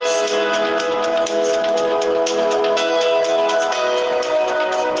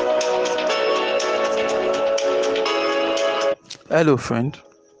Hello, friend.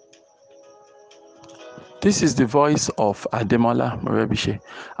 This is the voice of Ademola Morebise.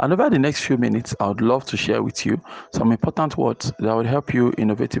 And over the next few minutes, I would love to share with you some important words that will help you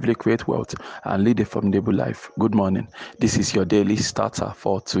innovatively create wealth and lead a formidable life. Good morning. This is your daily starter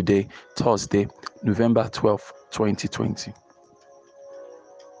for today, Thursday, November 12th, 2020.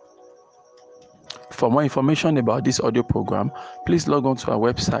 For more information about this audio program, please log on to our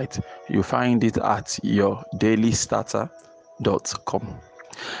website. You'll find it at yourdailystarter.com.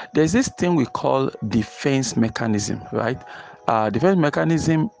 There's this thing we call defense mechanism, right? Defense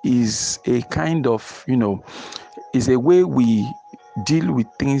mechanism is a kind of, is a way we deal with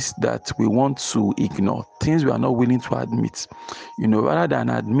things that we want to ignore, things we are not willing to admit. Rather than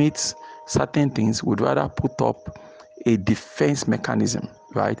admit certain things, we'd rather put up a defense mechanism,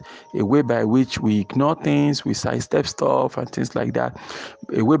 right? A way by which we ignore things, we sidestep stuff and things like that.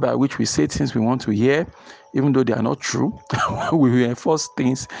 A way by which we say things we want to hear, even though they are not true. We reinforce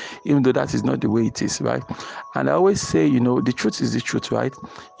things, even though that is not the way it is, right? And I always say, the truth is the truth, right?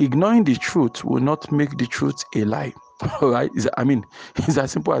 Ignoring the truth will not make the truth a lie. All right? It's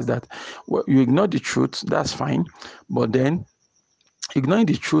as simple as that. Well, you ignore the truth, that's fine. But then ignoring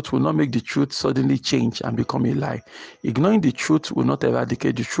the truth will not make the truth suddenly change and become a lie. Ignoring the truth will not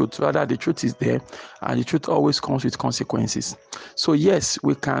eradicate the truth. Rather, the truth is there, and the truth always comes with consequences. So yes,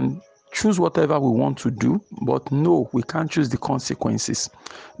 we can choose whatever we want to do, but no, we can't choose the consequences.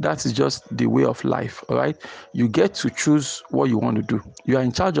 That is just the way of life, all right? You get to choose what you want to do. You are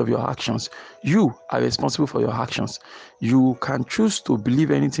in charge of your actions. You are responsible for your actions. You can choose to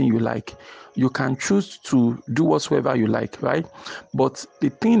believe anything you like. You can choose to do whatsoever you like, right? But the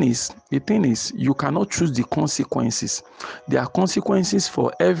thing is, you cannot choose the consequences. There are consequences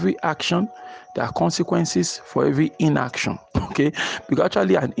for every action. There are consequences for every inaction. Okay, because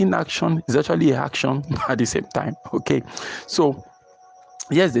actually an inaction is actually an action at the same time. Okay, so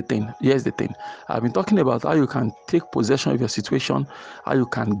here's the thing. I've been talking about how you can take possession of your situation, how you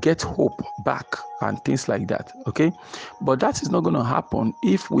can get hope back and things like that. Okay, but that is not going to happen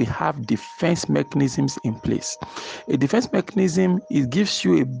if we have defense mechanisms in place. A defense mechanism, it gives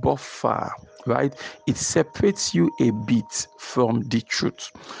you a buffer, right? It separates you a bit from the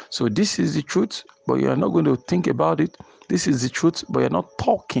truth. So this is the truth, but you are not going to think about it. This is the truth, but you're not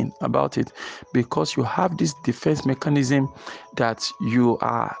talking about it because you have this defense mechanism that you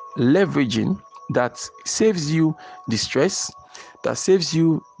are leveraging, that saves you the stress, that saves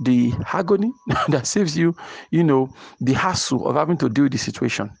you the agony, that saves you, the hassle of having to deal with the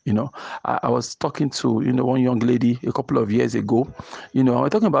situation. I was talking to, one young lady a couple of years ago. I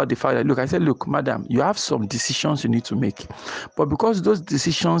was talking about the fact that, I said, look, madam, you have some decisions you need to make. But because those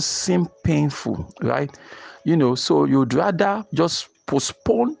decisions seem painful, right? So you'd rather just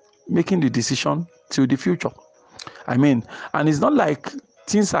postpone making the decision till the future. And it's not like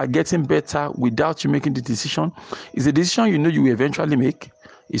things are getting better without you making the decision. It's a decision you will eventually make.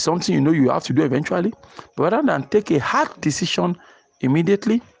 It's something you have to do eventually. But rather than take a hard decision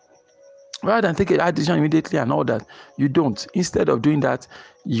immediately, and all that, you don't. Instead of doing that,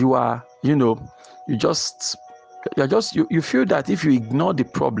 you are, you just you feel that if you ignore the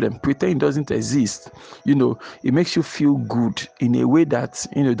problem, pretend it doesn't exist, it makes you feel good in a way that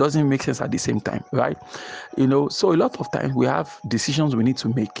it doesn't make sense at the same time, right? So a lot of times we have decisions we need to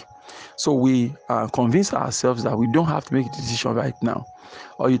make. So we convince ourselves that we don't have to make a decision right now.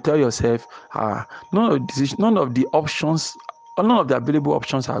 Or you tell yourself, none of the options, none of the available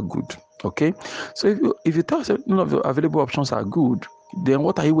options are good. Okay? So if you tell yourself none of the available options are good, then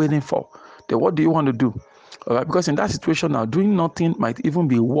what are you waiting for? Then what do you want to do? All right, because in that situation now, doing nothing might even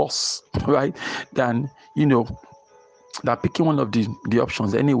be worse, right, than that picking one of the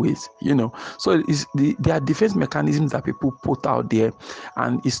options anyways. So there are defense mechanisms that people put out there,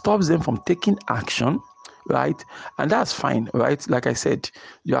 and it stops them from taking action, right? And that's fine, right? Like I said,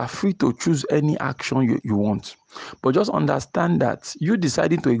 you are free to choose any action you want, but just understand that you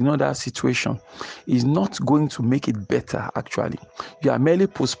deciding to ignore that situation is not going to make it better. Actually, you are merely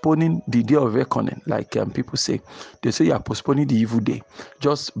postponing the day of reckoning, like people say. They say you are postponing the evil day.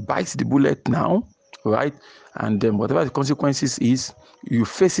 Just bite the bullet now, right? And then whatever the consequences is, you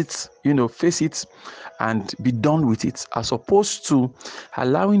face it, and be done with it, as opposed to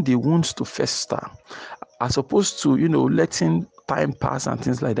allowing the wounds to fester, as opposed to letting time pass and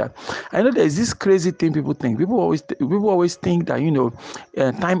things like that. I know there's this crazy thing people think. People always think that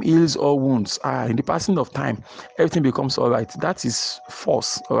time heals all wounds. In the passing of time, everything becomes all right. That is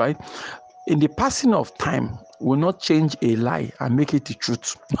false. All right. In the passing of time will not change a lie and make it the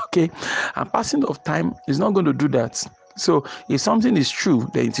truth. Okay, and passing of time is not going to do that. So if something is true,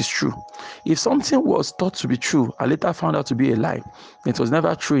 then it is true. If something was thought to be true and later found out to be a lie, it was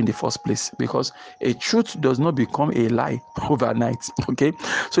never true in the first place, because a truth does not become a lie overnight. Okay,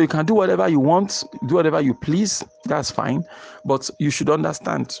 so you can do whatever you want, do whatever you please, that's fine, but you should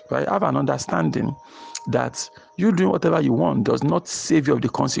understand, right? Have an understanding that you doing whatever you want does not save you of the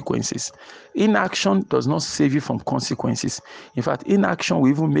consequences. Inaction does not save you from consequences. In fact, inaction will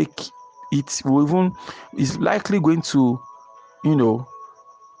even make it will even is likely going to, you know,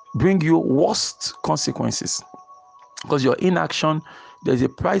 bring you worst consequences, because your inaction, there's a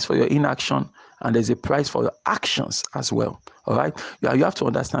price for your inaction, and there's a price for your actions as well. All right, you have to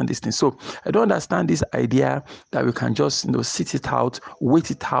understand this thing. So I don't understand this idea that we can just, sit it out, wait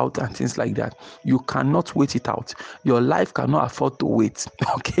it out, and things like that. You cannot wait it out. Your life cannot afford to wait.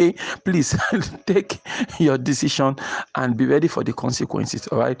 Okay, please take your decision and be ready for the consequences.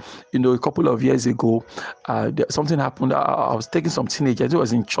 All right, a couple of years ago, something happened. I was taking some teenagers. It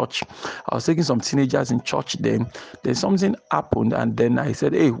was in church. I was taking some teenagers in church. Then something happened, and then I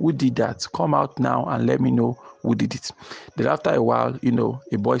said, "Hey, who did that? Come out now and let me know who did it." Then after a while,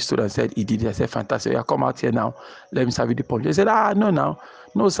 a boy stood and said he did it. I said, "Fantastic. Yeah, come out here now. Let me serve you the punch." He said,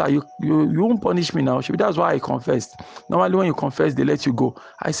 no, sir, you won't punish me now. That's why I confessed. Normally, when you confess, they let you go."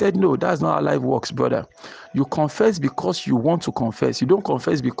 I said, "No, that's not how life works, brother. You confess because you want to confess. You don't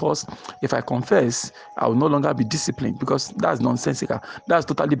confess because if I confess, I will no longer be disciplined, because that's nonsensical. That's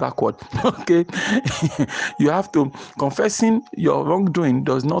totally backward." Okay, you have to confessing your wrongdoing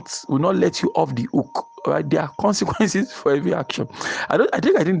will not let you off the hook. Right, there are consequences for every action. I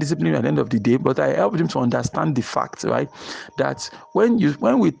think I didn't discipline him at the end of the day, but I helped him to understand the fact, right, that when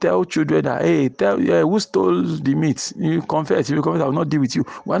we tell children that, hey, who stole the meat, you confess. If you confess, I will not deal with you.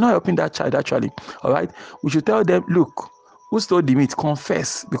 We're not helping that child actually. All right, we should tell them, look, who stole the meat?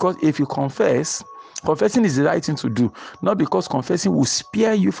 Confess, because if you confess, confessing is the right thing to do, not because confessing will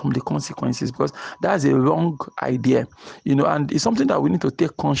spare you from the consequences, because that's a wrong idea, and it's something that we need to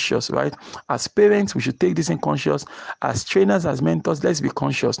take conscious, right? As parents, we should take this in conscious. As trainers, as mentors, let's be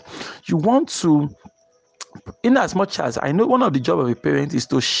conscious. You want to, in as much as I know one of the job of a parent is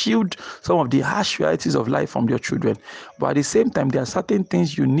to shield some of the harsh realities of life from your children, but at the same time, there are certain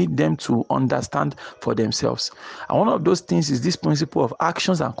things you need them to understand for themselves. And one of those things is this principle of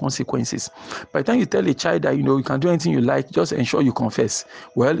actions and consequences. By the time you tell a child that you can do anything you like, just ensure you confess.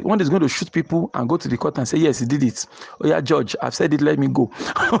 Well, one is going to shoot people and go to the court and say, yes, he did it. Oh yeah, judge, I've said it, let me go.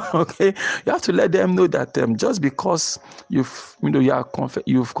 Okay, you have to let them know that just because you've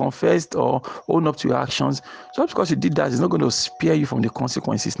confessed or own up to your actions, just because you did that is not going to spare you from the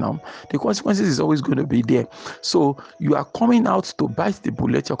consequences. Now the consequences is always going to be there. So you are coming out to bite the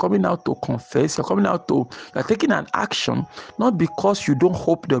bullet, you're coming out to confess, you're taking an action, not because you don't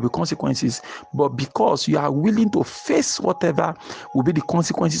hope there'll be consequences, but because you are willing to face whatever will be the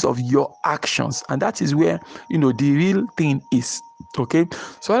consequences of your actions. And that is where the real thing is. Okay,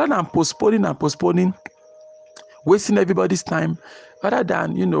 so rather than postponing, wasting everybody's time, rather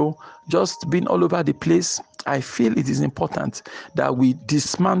than just being all over the place, I feel it is important that we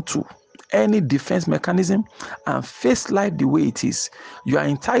dismantle any defense mechanism and face life the way it is. You are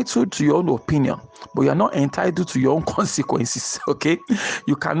entitled to your own opinion, but you are not entitled to your own consequences. Okay,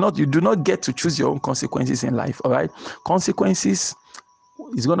 you do not get to choose your own consequences in life. All right, consequences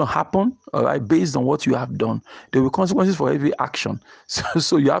is going to happen, all right, based on what you have done. There will be consequences for every action.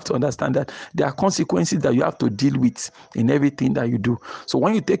 So you have to understand that there are consequences that you have to deal with in everything that you do. So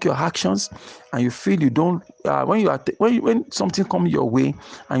when you take your actions and you feel you don't, when something comes your way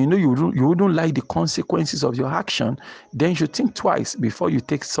and you wouldn't like the consequences of your action, then you should think twice before you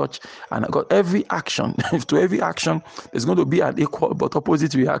take such. And every action, to every action, there's going to be an equal but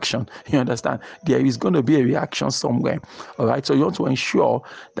opposite reaction. You understand? There is going to be a reaction somewhere. All right. So you want to ensure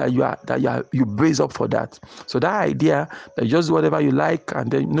that you brace up for that. So that idea that you just do whatever you like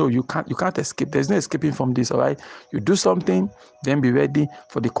and then you can't escape. There's no escaping from this. All right. You do something, then be ready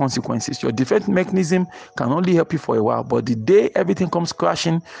for the consequences. Your defense mechanism can only help you for a while, but the day everything comes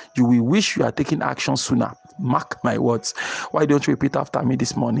crashing, you will wish you had taken action sooner. Mark my words. Why don't you repeat after me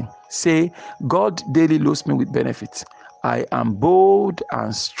this morning? Say, God daily loads me with benefits. I am bold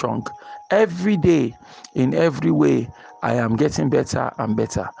and strong. Every day, in every way, I am getting better and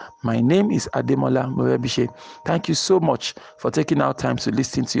better. My name is Ademola Morebise. Thank you so much for taking out time to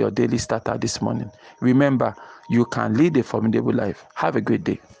listen to your daily starter this morning. Remember, you can lead a formidable life. Have a great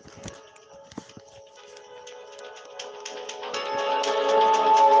day.